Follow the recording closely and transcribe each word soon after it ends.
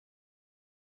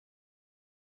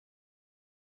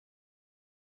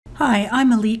Hi,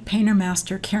 I'm Elite Painter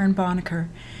Master Karen Bonaker.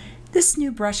 This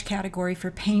new brush category for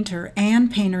painter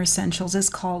and painter essentials is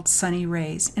called Sunny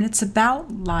Rays, and it's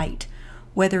about light,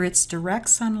 whether it's direct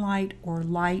sunlight or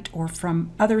light or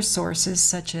from other sources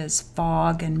such as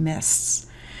fog and mists.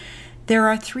 There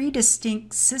are three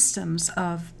distinct systems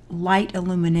of light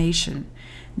illumination.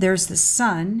 There's the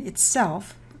sun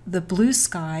itself, the blue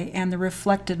sky, and the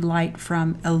reflected light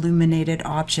from illuminated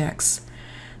objects.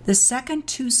 The second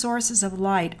two sources of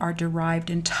light are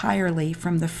derived entirely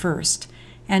from the first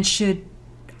and should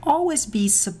always be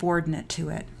subordinate to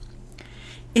it.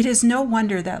 It is no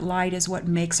wonder that light is what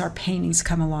makes our paintings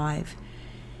come alive.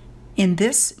 In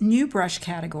this new brush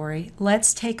category,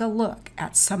 let's take a look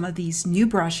at some of these new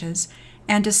brushes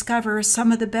and discover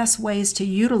some of the best ways to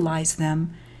utilize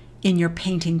them in your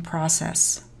painting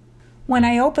process. When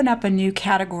I open up a new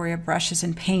category of brushes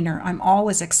in Painter, I'm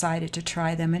always excited to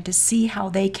try them and to see how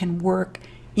they can work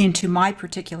into my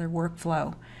particular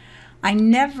workflow. I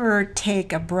never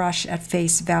take a brush at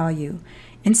face value.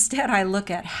 Instead, I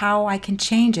look at how I can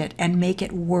change it and make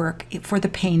it work for the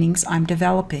paintings I'm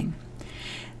developing.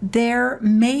 There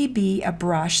may be a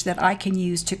brush that I can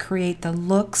use to create the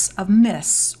looks of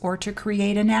mists or to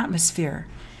create an atmosphere,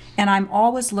 and I'm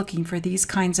always looking for these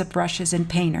kinds of brushes in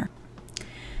Painter.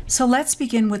 So let's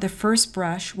begin with the first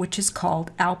brush, which is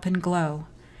called Alpenglow.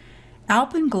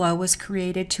 Alpenglow was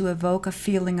created to evoke a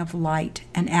feeling of light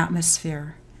and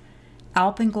atmosphere.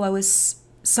 Alpenglow is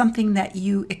something that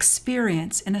you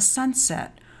experience in a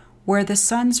sunset where the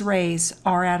sun's rays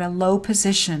are at a low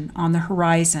position on the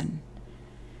horizon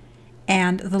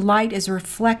and the light is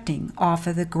reflecting off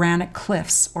of the granite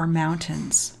cliffs or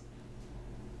mountains.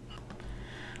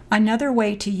 Another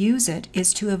way to use it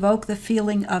is to evoke the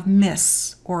feeling of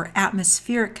mists or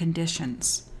atmospheric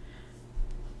conditions,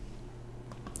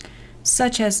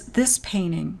 such as this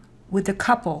painting with the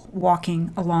couple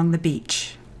walking along the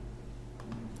beach.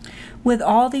 With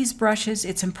all these brushes,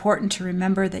 it's important to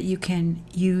remember that you can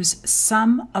use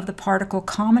some of the particle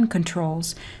common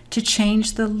controls to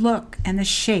change the look and the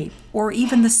shape or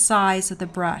even the size of the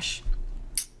brush.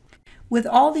 With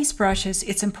all these brushes,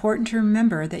 it's important to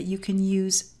remember that you can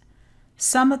use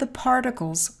some of the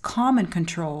particles common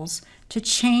controls to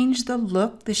change the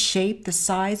look, the shape, the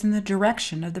size, and the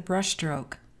direction of the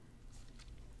brushstroke.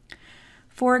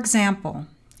 For example,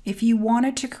 if you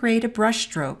wanted to create a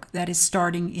brushstroke that is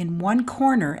starting in one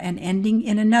corner and ending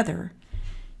in another,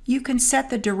 you can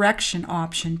set the direction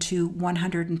option to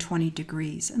 120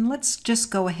 degrees. And let's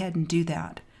just go ahead and do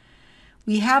that.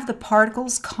 We have the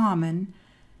Particles Common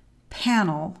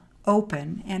panel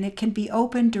open, and it can be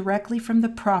opened directly from the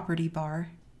property bar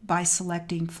by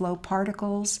selecting Flow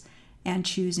Particles and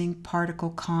choosing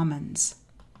Particle Commons.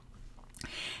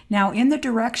 Now in the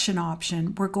direction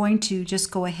option, we're going to just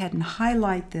go ahead and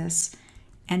highlight this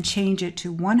and change it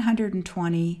to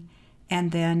 120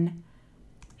 and then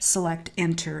select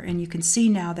Enter, and you can see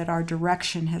now that our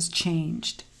direction has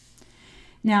changed.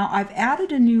 Now I've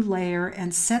added a new layer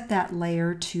and set that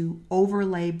layer to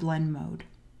Overlay Blend Mode.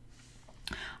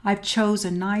 I've chose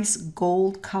a nice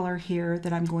gold color here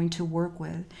that I'm going to work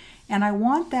with, and I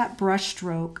want that brush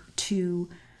stroke to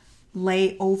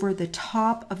lay over the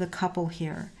top of the couple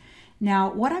here.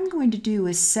 Now what I'm going to do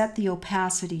is set the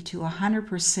opacity to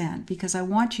 100% because I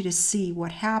want you to see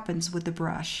what happens with the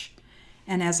brush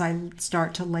and as I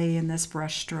start to lay in this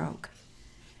brush stroke.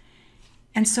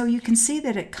 And so you can see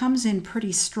that it comes in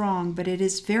pretty strong, but it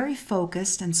is very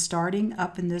focused and starting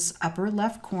up in this upper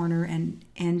left corner and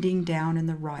ending down in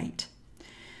the right.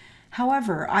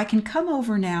 However, I can come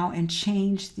over now and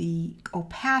change the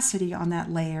opacity on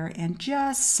that layer and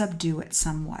just subdue it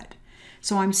somewhat.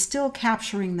 So I'm still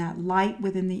capturing that light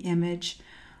within the image,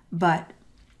 but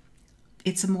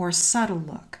it's a more subtle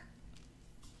look.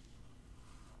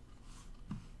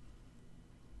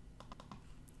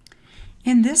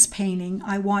 In this painting,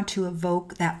 I want to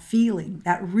evoke that feeling,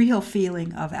 that real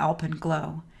feeling of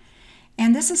Alpenglow.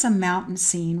 And this is a mountain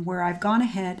scene where I've gone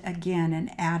ahead again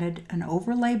and added an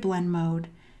overlay blend mode,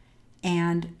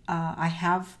 and I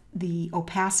have the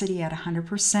opacity at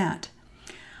 100%.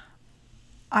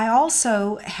 I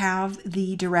also have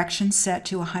the direction set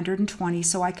to 120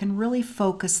 so I can really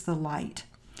focus the light.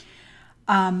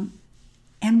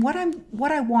 And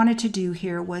what I wanted to do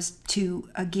here was to,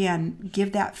 again,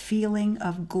 give that feeling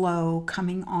of glow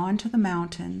coming onto the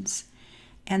mountains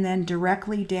and then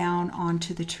directly down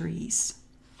onto the trees.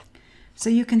 So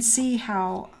you can see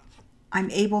how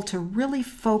I'm able to really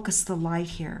focus the light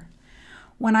here.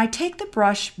 When I take the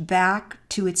brush back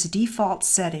to its default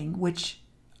setting, which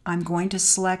I'm going to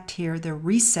select here the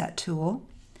Reset tool,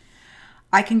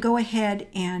 I can go ahead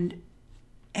and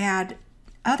add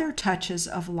other touches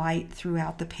of light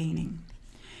throughout the painting.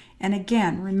 And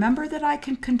again, remember that I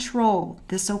can control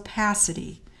this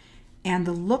opacity and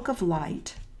the look of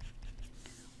light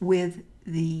with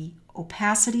the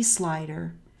opacity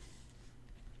slider.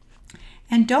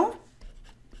 And don't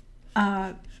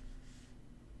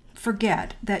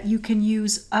forget that you can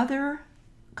use other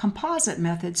composite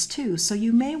methods too. So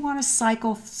you may want to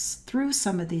cycle through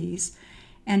some of these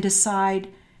and decide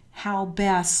how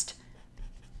best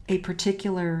a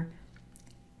particular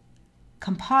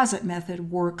composite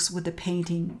method works with the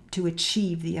painting to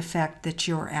achieve the effect that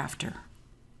you're after.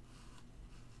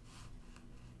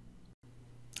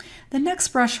 The next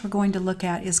brush we're going to look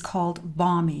at is called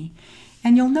Balmy.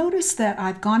 And you'll notice that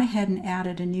I've gone ahead and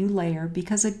added a new layer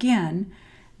because, again,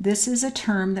 this is a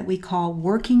term that we call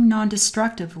working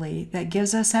non-destructively that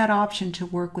gives us that option to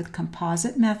work with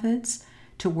composite methods,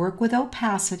 to work with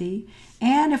opacity,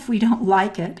 and if we don't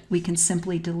like it, we can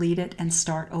simply delete it and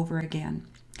start over again.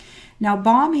 Now,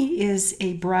 Balmy is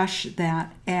a brush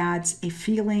that adds a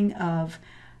feeling of,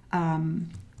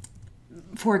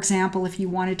 for example, if you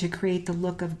wanted to create the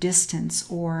look of distance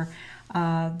or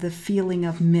the feeling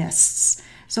of mists.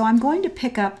 So I'm going to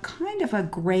pick up kind of a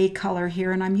gray color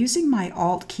here, and I'm using my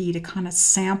Alt key to kind of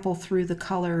sample through the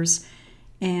colors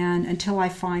and until I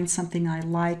find something I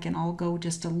like, and I'll go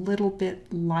just a little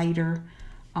bit lighter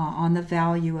on the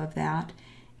value of that.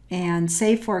 And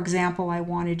say, for example, I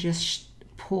want to just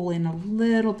pull in a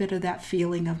little bit of that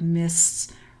feeling of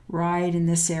mists right in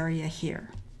this area here.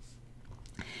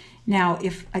 Now,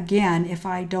 if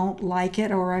I don't like it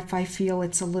or if I feel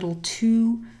it's a little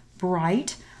too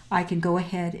bright, I can go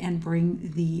ahead and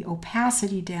bring the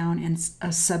opacity down and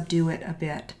subdue it a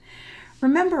bit.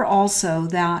 Remember also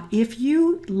that if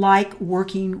you like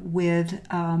working with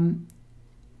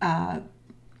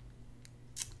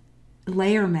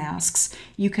layer masks,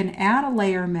 you can add a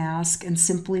layer mask and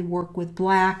simply work with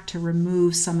black to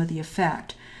remove some of the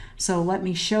effect. So let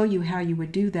me show you how you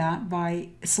would do that by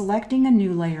selecting a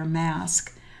new layer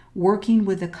mask, working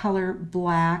with the color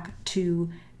black to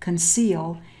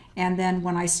conceal, and then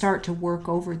when I start to work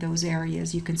over those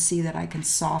areas, you can see that I can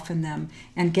soften them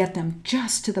and get them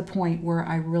just to the point where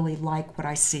I really like what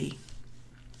I see.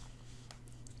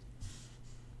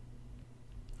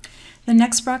 The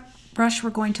next brush we're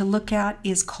going to look at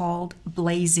is called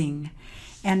Blazing.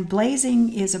 And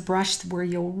Blazing is a brush where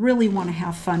you'll really want to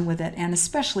have fun with it and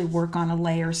especially work on a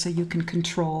layer so you can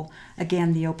control,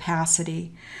 again, the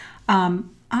opacity.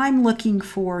 I'm looking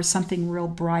for something real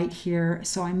bright here,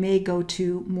 so I may go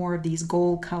to more of these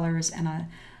gold colors and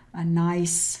a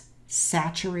nice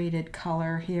saturated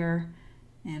color here.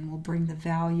 And we'll bring the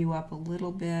value up a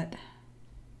little bit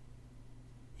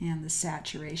and the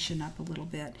saturation up a little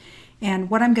bit. And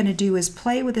what I'm going to do is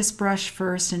play with this brush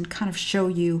first and kind of show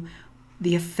you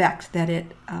the effect that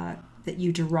that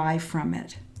you derive from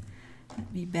it.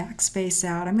 Let me backspace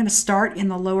out. I'm going to start in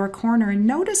the lower corner and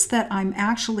notice that I'm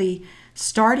actually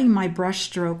starting my brush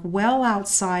stroke well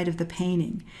outside of the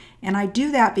painting. And I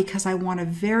do that because I want a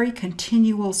very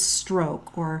continual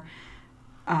stroke, or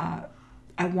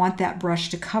I want that brush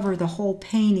to cover the whole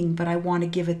painting, but I want to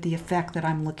give it the effect that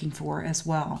I'm looking for as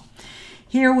well.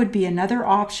 Here would be another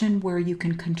option where you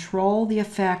can control the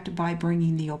effect by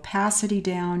bringing the opacity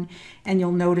down, and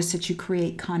you'll notice that you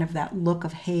create kind of that look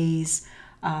of haze,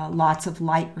 lots of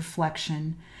light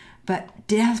reflection, but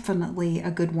definitely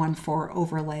a good one for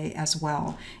overlay as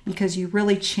well, because you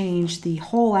really change the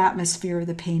whole atmosphere of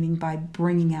the painting by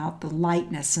bringing out the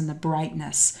lightness and the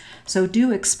brightness. So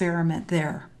do experiment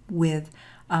there with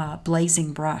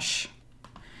Blazing brush.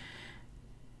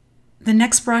 The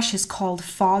next brush is called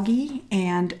Foggy,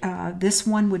 and this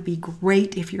one would be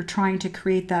great if you're trying to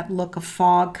create that look of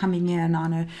fog coming in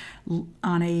on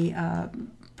a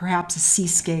perhaps a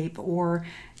seascape, or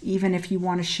even if you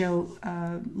want to show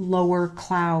lower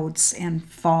clouds and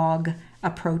fog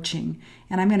approaching.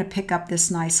 And I'm going to pick up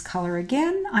this nice color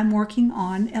again. I'm working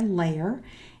on a layer,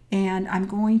 and I'm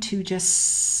going to just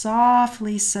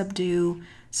softly subdue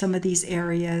some of these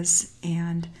areas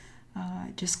and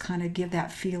just kind of give that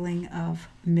feeling of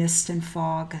mist and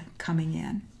fog coming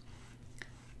in.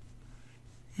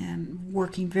 And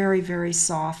working very, very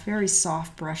soft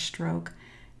brush stroke,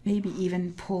 maybe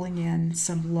even pulling in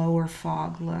some lower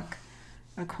fog look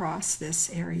across this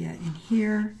area in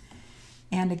here.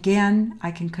 And again,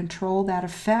 I can control that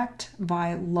effect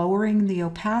by lowering the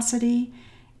opacity.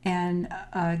 And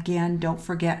again, don't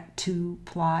forget to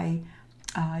apply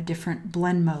different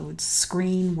blend modes.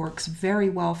 Screen works very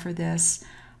well for this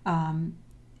and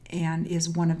is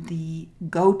one of the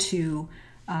go-to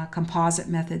composite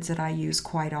methods that I use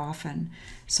quite often.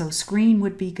 So screen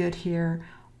would be good here,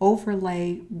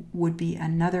 overlay would be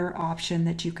another option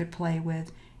that you could play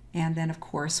with. And then, of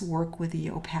course, work with the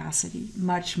opacity.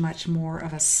 Much, much more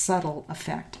of a subtle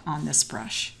effect on this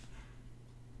brush.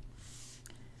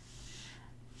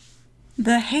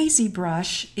 The hazy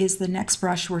brush is the next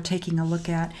brush we're taking a look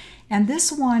at. And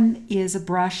this one is a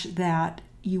brush that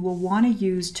you will want to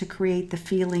use to create the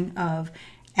feeling of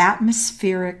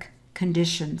atmospheric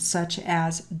conditions, such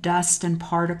as dust and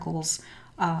particles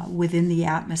within the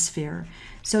atmosphere.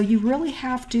 So you really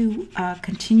have to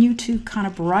continue to kind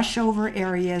of brush over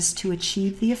areas to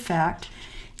achieve the effect.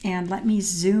 And let me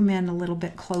zoom in a little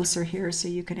bit closer here so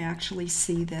you can actually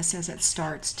see this as it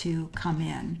starts to come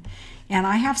in. And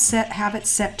I have it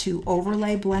set to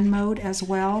overlay blend mode as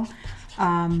well.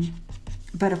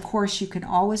 But of course you can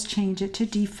always change it to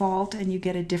default and you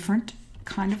get a different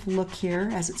kind of look here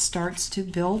as it starts to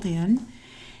build in.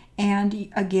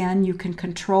 And again, you can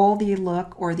control the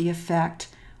look or the effect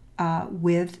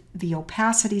with the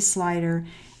opacity slider,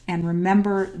 and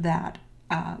remember that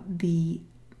the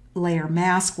layer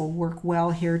mask will work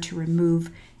well here to remove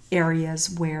areas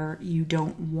where you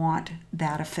don't want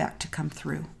that effect to come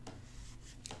through.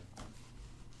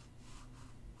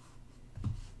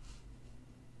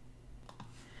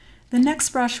 The next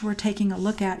brush we're taking a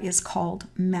look at is called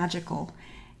Magical.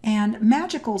 And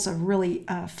Magical is a really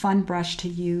fun brush to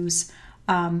use.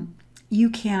 You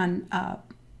can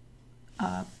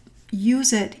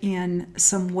use it in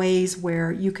some ways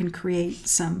where you can create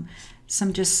some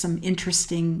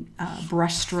interesting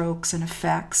brush strokes and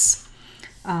effects.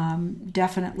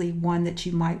 Definitely one that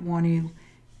you might want to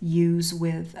use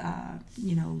with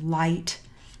light,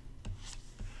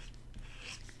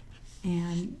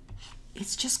 and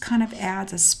it just kind of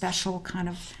adds a special kind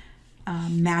of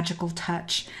magical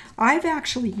touch. I've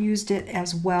actually used it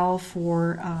as well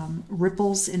for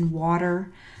ripples in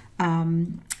water.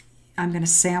 I'm going to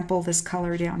sample this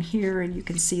color down here, and you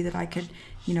can see that I could,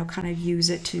 kind of use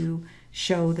it to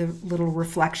show the little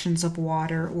reflections of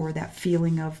water or that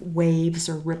feeling of waves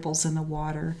or ripples in the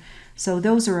water. So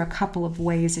those are a couple of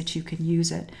ways that you can use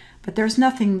it. But there's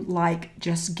nothing like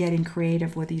just getting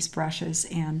creative with these brushes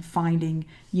and finding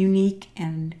unique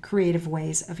and creative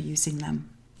ways of using them.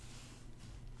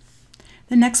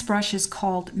 The next brush is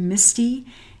called Misty.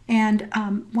 And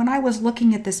when I was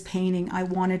looking at this painting, I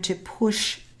wanted to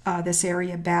push this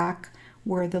area back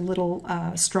where the little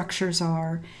structures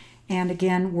are. And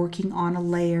again, working on a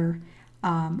layer,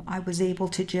 I was able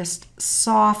to just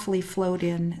softly float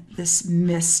in this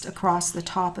mist across the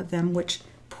top of them, which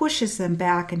pushes them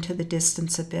back into the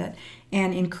distance a bit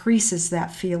and increases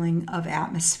that feeling of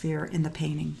atmosphere in the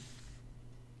painting.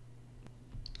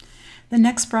 The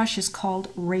next brush is called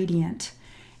Radiant.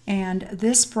 And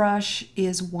this brush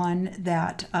is one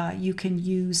that you can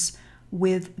use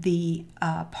with the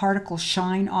particle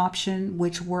shine option,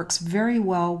 which works very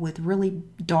well with really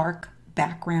dark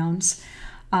backgrounds.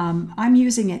 I'm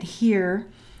using it here,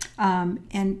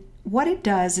 and what it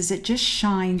does is it just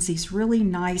shines these really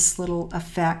nice little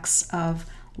effects of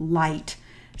light.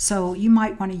 So you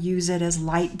might want to use it as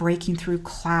light breaking through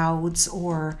clouds,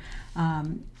 or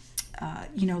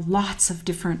lots of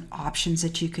different options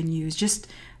that you can use. Just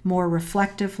more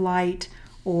reflective light,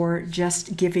 or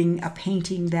just giving a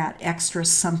painting that extra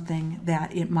something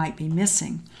that it might be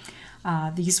missing.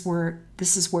 This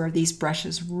is where these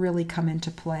brushes really come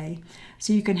into play.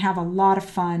 So you can have a lot of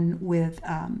fun with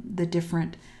the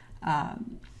different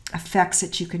effects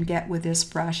that you can get with this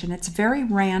brush. And it's very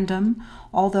random,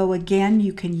 although again,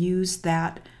 you can use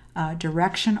that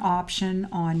direction option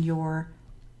on your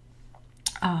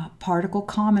particle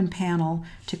common panel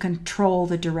to control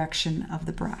the direction of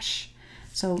the brush.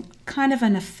 So kind of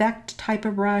an effect type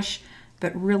of brush,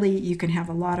 but really you can have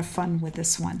a lot of fun with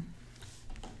this one.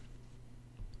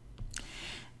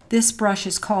 This brush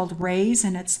is called Raise,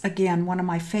 and it's again one of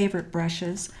my favorite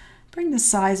brushes. Bring the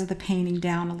size of the painting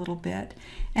down a little bit.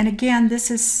 And again,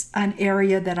 this is an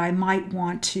area that I might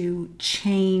want to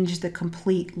change the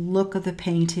complete look of the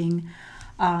painting.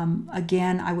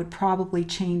 Again, I would probably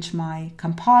change my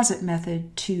composite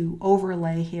method to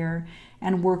overlay here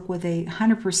and work with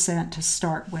 100% to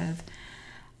start with.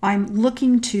 I'm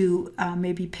looking to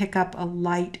maybe pick up a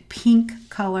light pink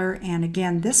color, and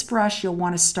again, this brush you'll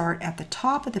want to start at the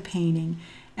top of the painting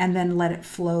and then let it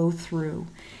flow through.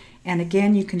 And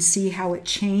again, you can see how it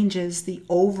changes the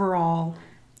overall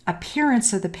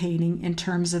appearance of the painting in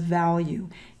terms of value,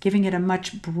 giving it a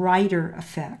much brighter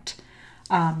effect.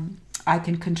 I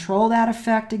can control that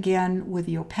effect again with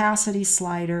the opacity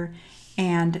slider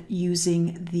and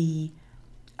using the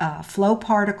flow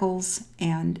particles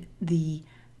and the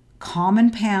common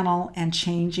panel and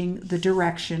changing the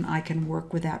direction, I can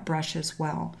work with that brush as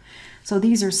well. So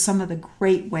these are some of the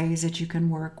great ways that you can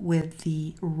work with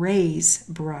the Raise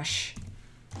brush.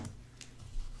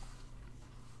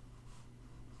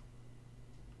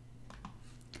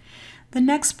 The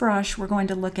next brush we're going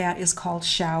to look at is called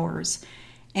Showers.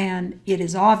 And it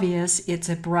is obvious it's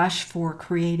a brush for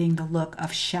creating the look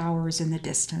of showers in the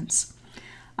distance.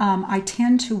 I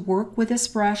tend to work with this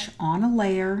brush on a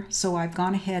layer, so I've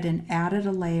gone ahead and added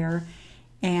a layer,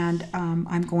 and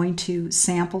I'm going to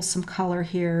sample some color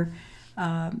here,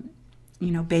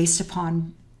 based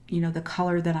upon the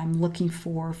color that I'm looking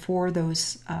for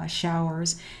those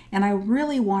showers. And I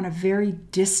really want a very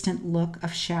distant look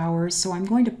of showers, so I'm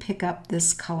going to pick up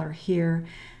this color here.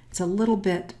 It's a little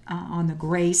bit on the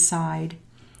gray side,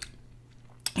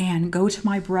 and go to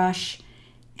my brush,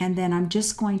 and then I'm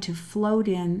just going to float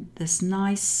in this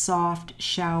nice soft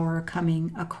shower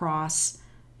coming across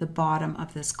the bottom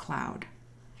of this cloud.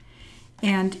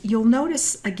 And you'll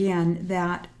notice again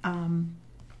that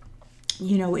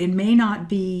it may not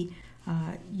be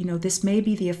this may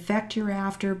be the effect you're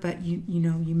after, but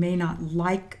you may not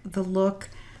like the look.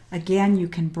 Again, you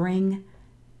can bring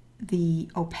the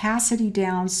opacity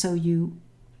down so you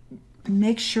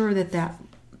make sure that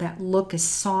look is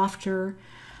softer.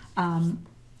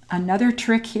 Another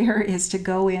trick here is to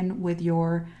go in with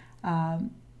your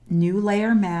new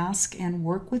layer mask and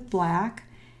work with black,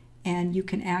 and you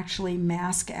can actually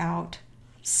mask out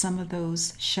some of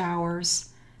those showers.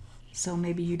 So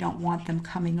maybe you don't want them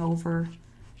coming over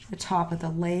the top of the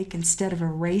lake. Instead of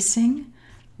erasing,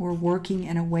 we're working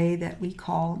in a way that we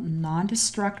call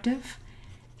non-destructive.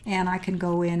 And I can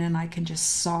go in and I can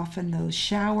just soften those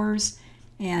showers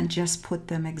and just put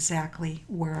them exactly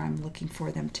where I'm looking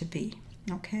for them to be.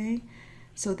 Okay,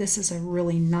 so this is a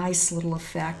really nice little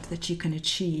effect that you can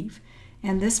achieve.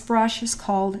 And this brush is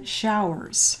called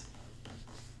Showers.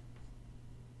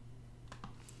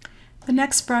 The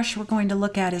next brush we're going to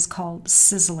look at is called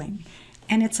Sizzling.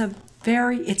 And it's a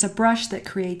brush that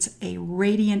creates a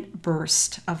radiant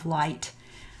burst of light.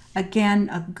 Again,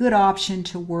 a good option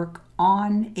to work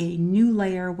on a new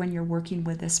layer when you're working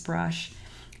with this brush.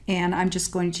 And I'm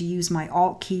just going to use my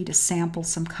Alt key to sample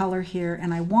some color here,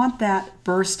 and I want that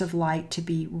burst of light to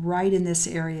be right in this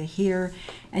area here.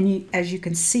 And as you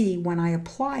can see, when I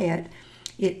apply it,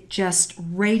 it just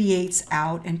radiates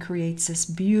out and creates this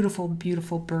beautiful,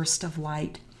 beautiful burst of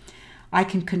light. I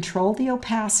can control the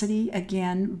opacity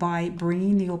again by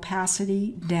bringing the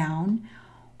opacity down,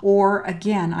 or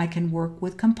again, I can work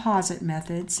with composite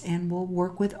methods, and we'll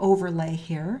work with overlay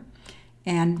here,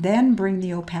 and then bring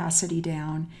the opacity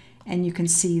down, and you can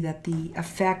see that the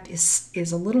effect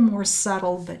is a little more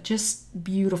subtle, but just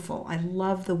beautiful. I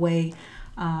love the way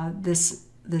this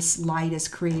light is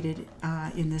created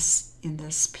in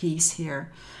this piece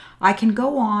here. I can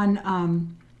go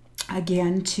on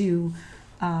again to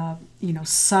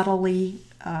subtly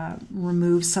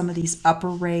remove some of these upper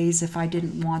rays. If I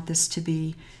didn't want this to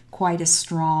be quite as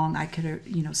strong, I could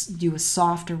do a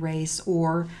soft erase,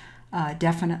 or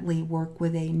definitely work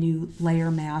with a new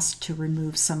layer mask to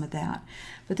remove some of that.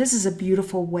 But this is a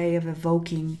beautiful way of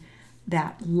evoking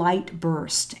that light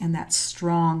burst and that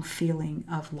strong feeling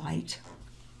of light.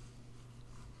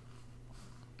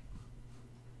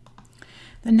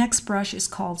 The next brush is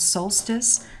called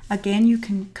Solstice. Again, you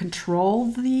can control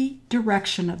the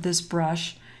direction of this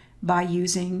brush by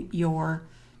using your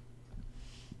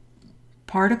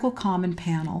particle common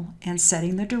panel and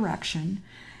setting the direction.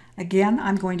 Again,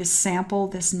 I'm going to sample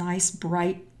this nice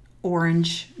bright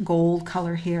orange gold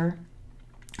color here.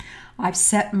 I've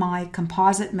set my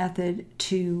composite method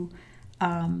to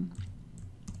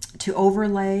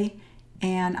overlay,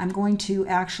 and I'm going to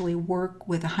actually work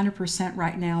with 100%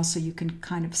 right now so you can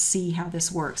kind of see how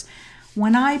this works.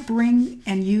 When I bring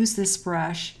and use this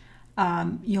brush,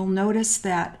 you'll notice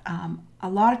that a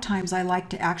lot of times I like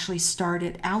to actually start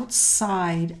it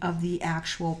outside of the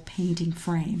actual painting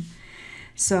frame.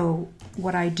 So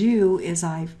what I do is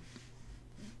I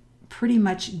pretty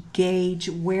much gauge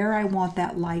where I want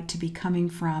that light to be coming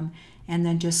from, and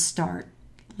then just start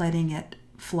letting it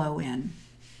flow in.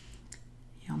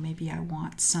 Maybe I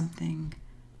want something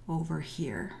over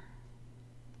here,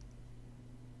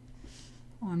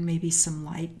 or maybe some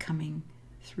light coming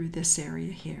through this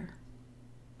area here.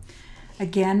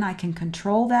 Again, I can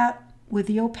control that with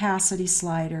the opacity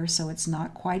slider so it's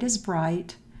not quite as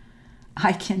bright.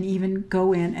 I can even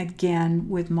go in again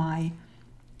with my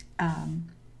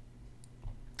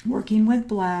working with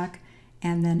black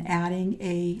and then adding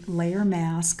a layer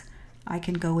mask. I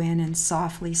can go in and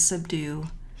softly subdue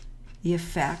the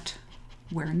effect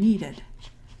where needed.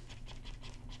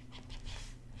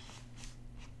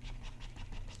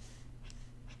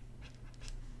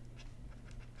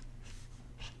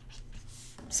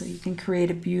 So you can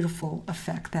create a beautiful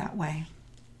effect that way.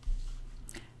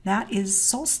 That is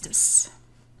solstice.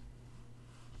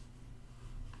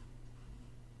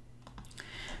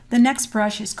 The next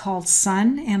brush is called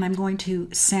Sun, and I'm going to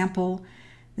sample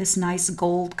this nice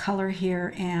gold color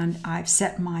here, and I've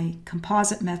set my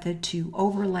composite method to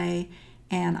overlay,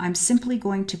 and I'm simply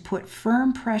going to put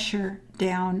firm pressure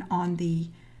down on the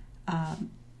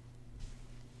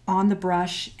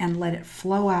brush and let it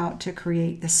flow out to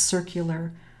create this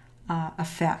circular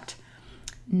effect.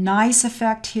 Nice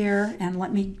effect here, and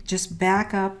let me just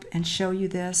back up and show you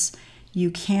this.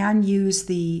 You can use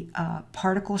the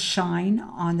particle shine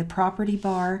on the property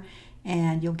bar,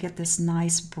 and you'll get this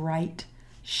nice bright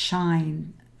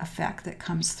shine effect that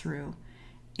comes through.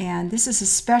 And this is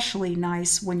especially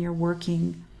nice when you're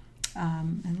working,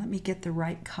 and let me get the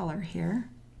right color here.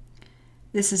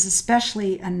 This is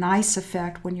especially a nice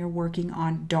effect when you're working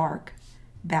on dark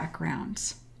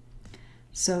backgrounds.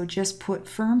 So just put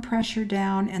firm pressure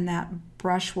down, and that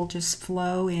brush will just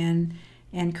flow in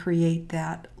and create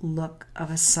that look of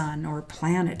a sun or a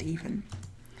planet even.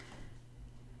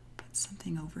 Put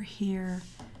something over here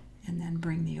and then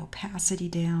bring the opacity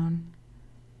down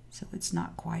so it's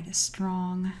not quite as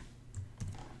strong.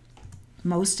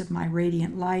 Most of my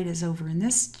radiant light is over in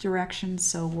this direction,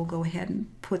 so we'll go ahead and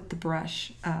put the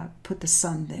brush, put the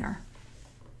sun there.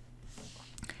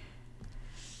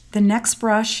 The next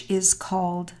brush is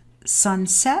called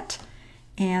Sunset,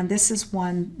 and this is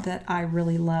one that I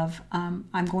really love.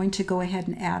 I'm going to go ahead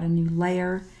and add a new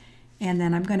layer, and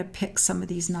then I'm going to pick some of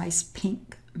these nice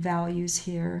pink values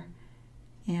here,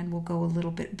 and we'll go a little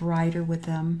bit brighter with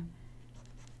them.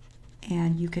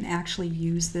 And you can actually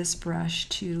use this brush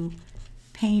to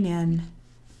paint in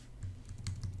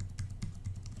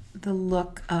the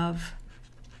look of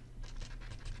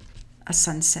a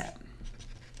sunset.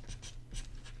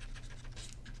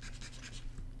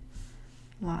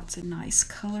 Lots of nice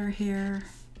color here.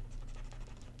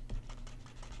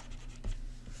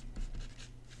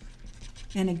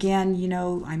 And again, you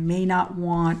know, I may not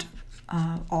want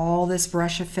all this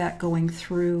brush effect going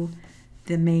through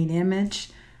the main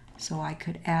image, so I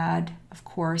could add, of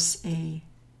course, a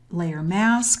layer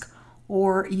mask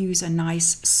or use a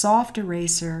nice soft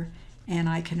eraser, and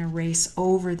I can erase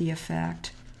over the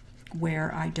effect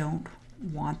where I don't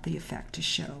want the effect to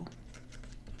show.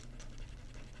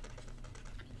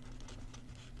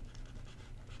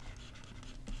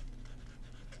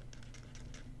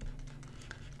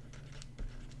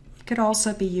 Could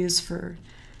also be used for,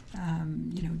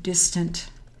 you know, distant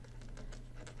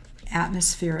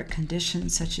atmospheric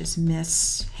conditions such as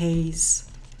mist, haze.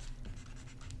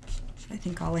 I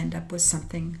think I'll end up with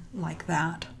something like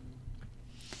that.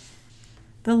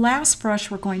 The last brush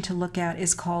we're going to look at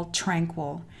is called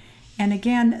Tranquil. And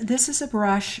again, this is a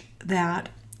brush that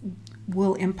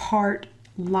will impart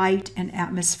light and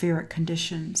atmospheric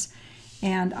conditions.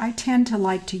 And I tend to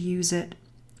like to use it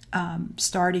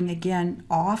starting again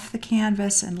off the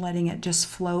canvas and letting it just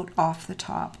float off the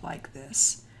top like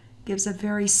this. Gives a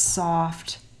very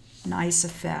soft, nice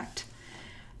effect.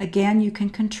 Again, you can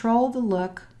control the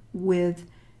look with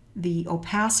the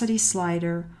opacity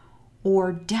slider,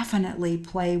 or definitely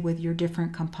play with your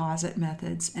different composite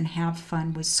methods and have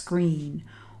fun with screen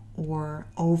or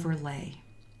overlay,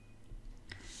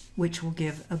 which will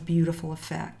give a beautiful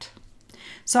effect.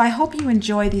 So I hope you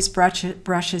enjoy these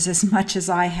brushes as much as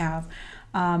I have.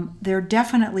 They're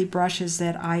definitely brushes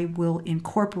that I will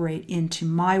incorporate into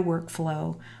my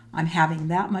workflow. I'm having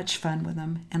that much fun with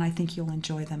them, and I think you'll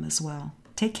enjoy them as well.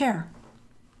 Take care.